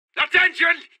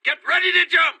Attention! Get ready to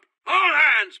jump! All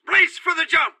hands, brace for the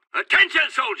jump! Attention,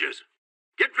 soldiers!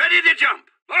 Get ready to jump!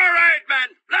 All right, men,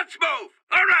 let's move!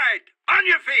 All right, on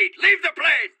your feet, leave the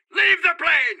plane! Leave the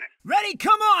plane! Ready?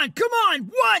 Come on!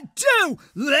 1, 2,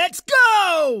 let's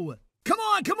go! Come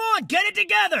on, get it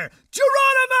together!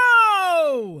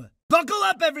 Geronimo! Buckle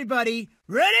up, everybody!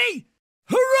 Ready?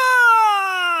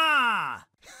 Hurrah!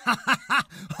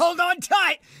 Hold on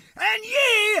tight, and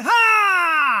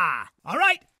yee-haw! All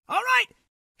right,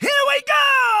 here we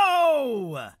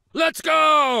go! Let's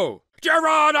go!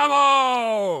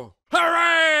 Geronimo!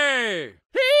 Hooray!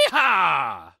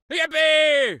 Hee-haw!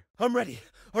 Yippee! I'm ready.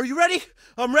 Are you ready?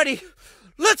 I'm ready.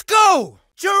 Let's go!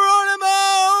 Geronimo!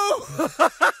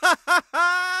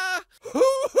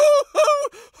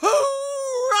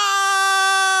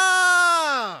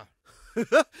 Hoorah!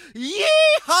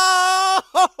 Yeehaw!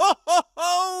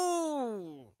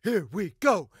 Here we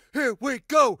go! Here we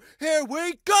go! Here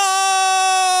we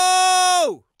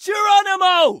go!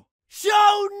 Geronimo!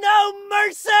 Show no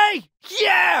mercy!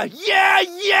 Yeah!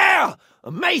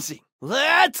 Amazing!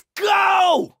 Let's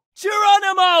go!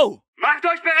 Geronimo! Macht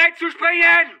euch bereit zu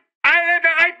springen! Alle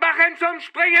bereit machen zum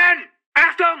Springen!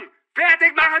 Achtung!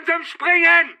 Fertig machen zum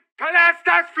Springen! Verlasst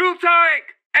das Flugzeug!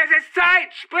 Es ist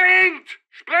Zeit! Springt!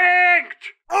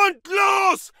 Springt! Und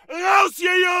los! Raus,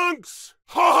 ihr Jungs!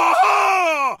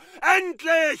 Hohoho!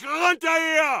 Endlich! Runter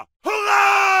hier!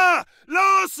 Hurra!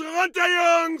 Los, runter,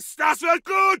 Jungs! Das wird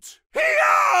gut!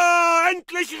 Ja!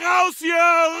 Endlich raus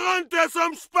hier! Runter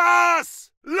zum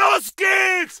Spaß! Los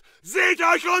geht's! Seht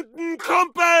euch unten,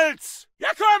 Kumpels!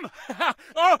 Ja, komm!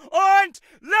 Und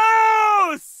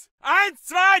los! 1,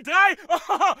 2, 3!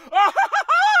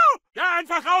 Ja,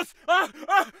 einfach raus!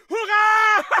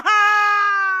 Hurra!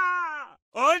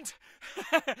 Und?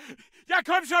 Ja,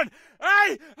 komm schon!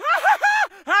 Hey!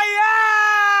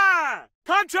 Ja!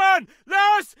 Kommt schon!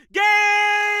 Los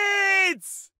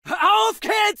geht's! Auf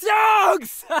geht's,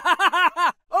 Jungs!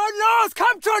 Und los!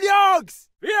 Kommt schon, Jungs!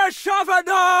 Wir schaffen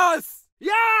das!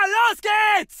 Ja, los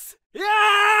geht's!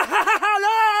 Ja,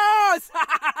 los!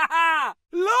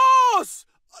 Los!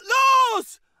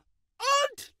 Los!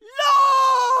 Und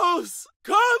los!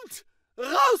 Kommt!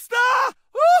 Raus da!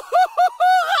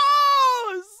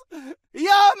 Raus!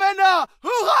 Ja, Männer!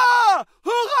 Hurra!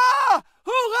 Hurra!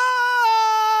 Hurra!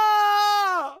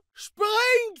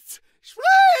 Springt!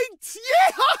 Springt!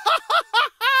 Yeah!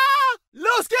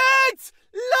 Los geht's!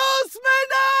 Los,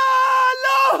 Männer!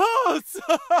 Los!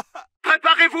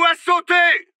 Préparez-vous à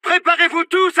sauter! Préparez-vous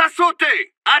tous à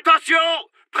sauter! Attention!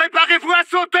 Préparez-vous à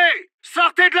sauter!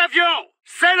 Sortez de l'avion!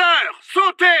 C'est l'heure!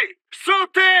 Sautez!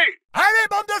 Sautez! Allez,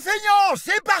 bande de feignants,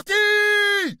 c'est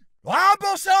parti! Ah,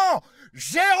 bon sang!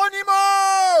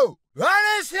 Geronimo!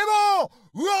 Allez, c'est bon!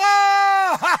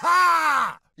 Hurrah! Ha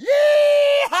ha!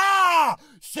 Yeehaw!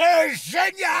 C'est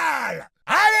génial!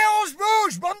 Allez, on se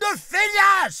bouge, bande de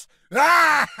feignasses!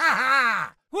 Ah ha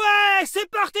ha! Ouais, c'est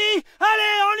parti!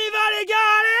 Allez, on y va, les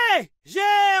gars, allez!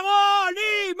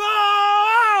 Geronimo!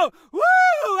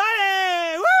 Wouh!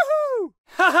 Allez! Wouhou!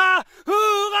 Ha ha!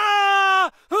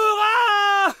 Hurrah!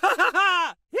 Hurrah! Ha ha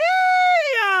ha!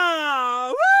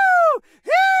 Hi-ya! Wouh!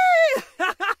 Hi!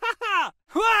 Ha ha ha!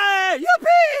 Ouais!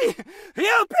 Youpi!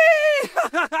 Youpi! Ha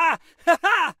ha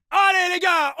ha! Allez, les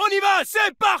gars, on y va!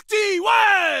 C'est parti!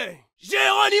 Ouais!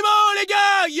 Geronimo, les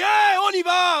gars! Yeah! On y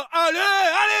va!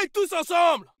 Allez, tous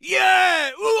ensemble!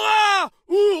 Yeah! Hurrah!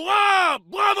 Hurrah!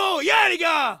 Bravo! Yeah, les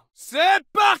gars! C'est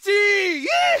parti!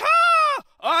 Yeehaw!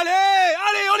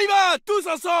 Allez, on y va! Tous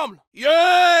ensemble!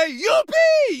 Yeah!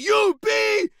 Youpi!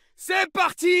 Youpi! C'est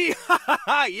parti!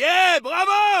 Yeah!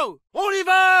 Bravo! On y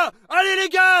va! Allez, les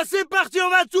gars! C'est parti! On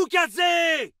va tout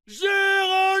casser!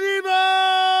 Geronimo!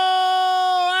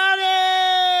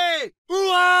 Allez!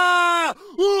 Hurrah!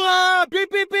 Hurrah! Pip,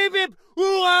 pip, pip, pip!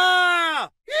 Hurrah!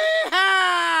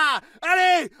 Yeehaw!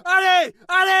 Allez!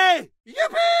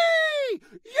 Youpi!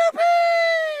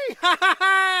 Youpi! Ha ha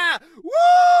ha!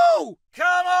 Woo!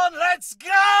 Come on, let's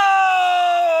go!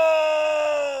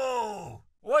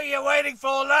 What are you waiting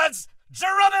for, lads?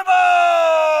 Geronimo!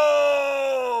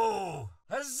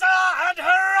 Huzzah and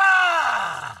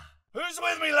hurrah! Who's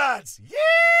with me, lads?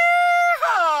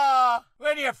 Yeehaw!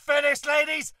 When you're finished,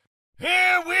 ladies,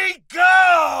 here we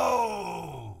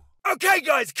go! Okay,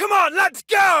 guys, come on, let's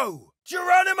go!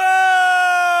 Geronimo!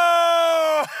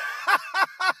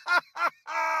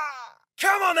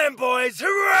 Come on then, boys,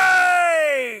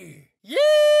 hooray!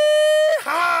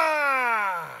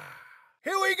 Yeehaw!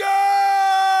 Here we go!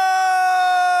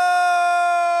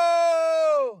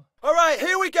 All right,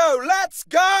 here we go. Let's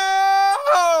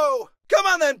go! Come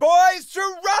on then, boys.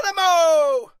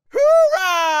 Geronimo!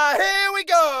 Hoorah! Here we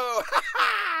go!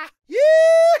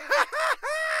 Yeehaw!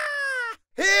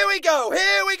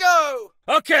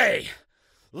 Okay,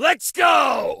 let's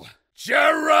go!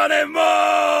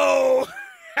 Geronimo!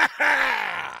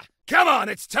 Come on,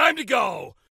 it's time to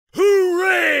go!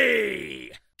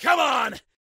 Hooray! Come on!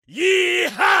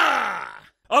 Yeehaw!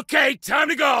 Okay, time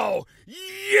to go!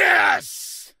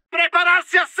 Yes!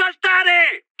 Prepararsi a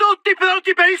saltare! Tutti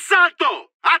pronti per il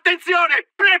salto!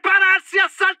 Attenzione! Prepararsi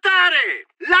a saltare!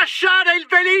 Lasciare il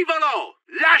velivolo!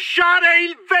 Lasciare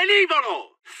il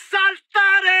velivolo!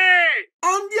 Saltare!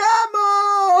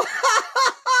 Andiamo!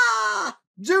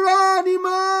 Geronimo!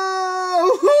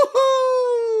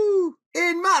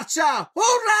 In marcia!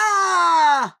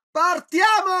 Urrà!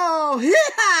 Partiamo!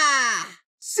 Yeehaw!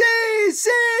 Sì, sì,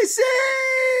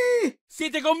 sì!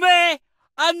 Siete con me?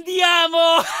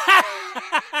 Andiamo!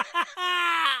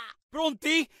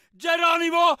 Pronti?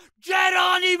 Geronimo!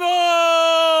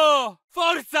 Geronimo!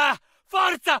 Forza!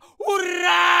 Forza!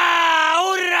 Urrà!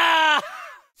 Urrà!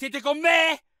 Siete con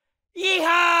me?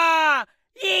 Iha!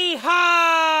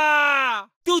 Iha!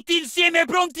 Tutti insieme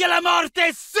pronti alla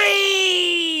morte?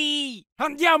 Sì!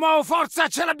 Andiamo, forza,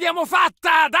 ce l'abbiamo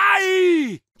fatta,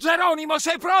 dai! Geronimo,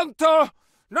 sei pronto?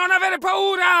 Non avere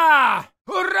paura!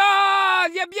 Urrà!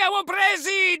 Li abbiamo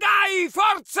presi! Dai,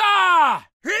 forza!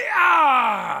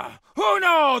 Ia!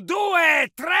 1,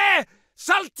 2, 3,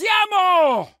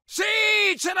 saltiamo!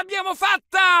 Sì, ce l'abbiamo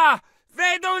fatta!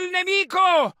 Vedo il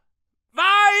nemico!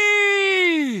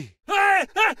 Vai!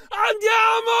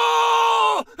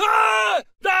 Andiamo!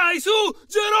 Dai, su,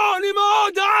 Geronimo,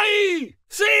 dai!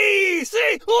 Sì,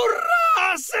 sì,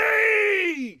 urrà,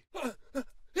 sì!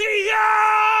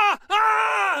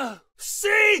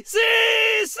 sì, sì,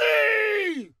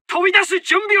 sì! 飛び出す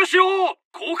準備をしろ！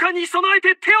降下に備え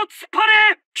て手を突っ張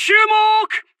れ！注目！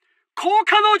降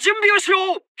下の準備をし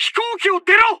ろ！飛行機を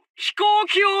出ろ！飛行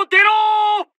機を出ろ！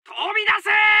飛び出せ！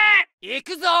行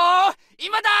くぞ！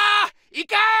今だ！行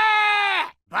け！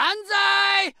万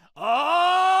歳！おー！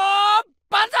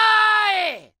万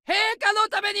歳！陛下の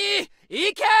ために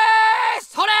行け！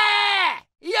それ！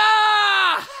いやー！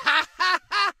はっはっはっ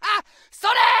は！そ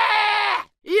れ！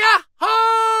やっほ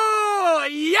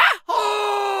ー！やっ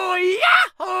ほー！やっ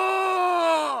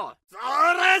ほー！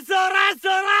それそれそ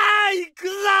れ！行く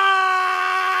ぞ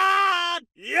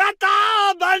ー！やったー！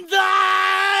万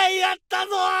歳！やった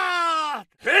ぞー！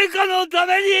陛下のた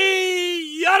め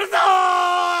にやるぞー！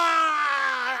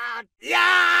や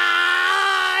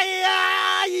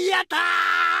った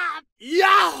ー！や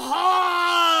っほ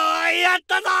ー！やっ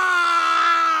たぞー！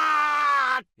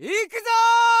行くぞ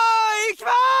ー！行き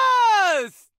ま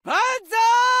ーす！万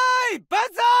歳！万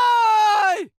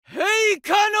歳！陛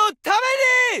下のため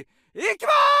に行き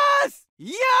まーす！やー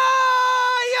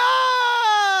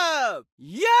やー！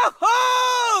やっほ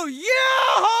ー！や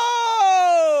っほ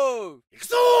ー！行く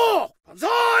ぞー！万歳！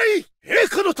陛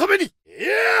下のために！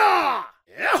や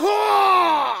ー！やっほ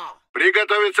ー！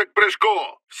 Приготовиться к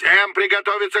прыжку! Всем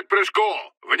приготовиться к прыжку!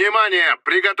 Внимание!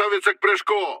 Приготовиться к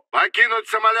прыжку! Покинуть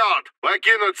самолет!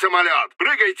 Покинуть самолет!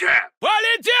 Прыгайте!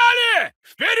 Полетели!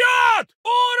 Вперед!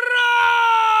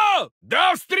 Ура!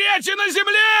 До встречи на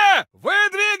земле!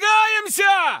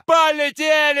 Выдвигаемся!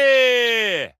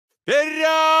 Полетели!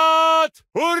 Вперед!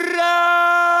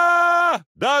 Ура!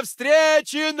 До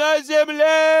встречи на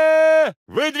земле!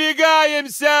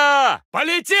 Выдвигаемся!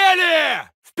 Полетели!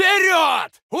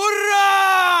 Вперед!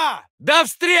 Ура! До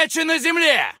встречи на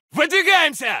земле!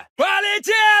 Выдвигаемся!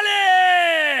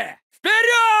 Полетели!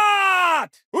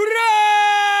 Вперед! Ура!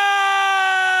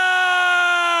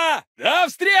 До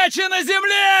встречи на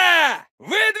земле!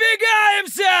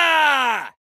 Выдвигаемся!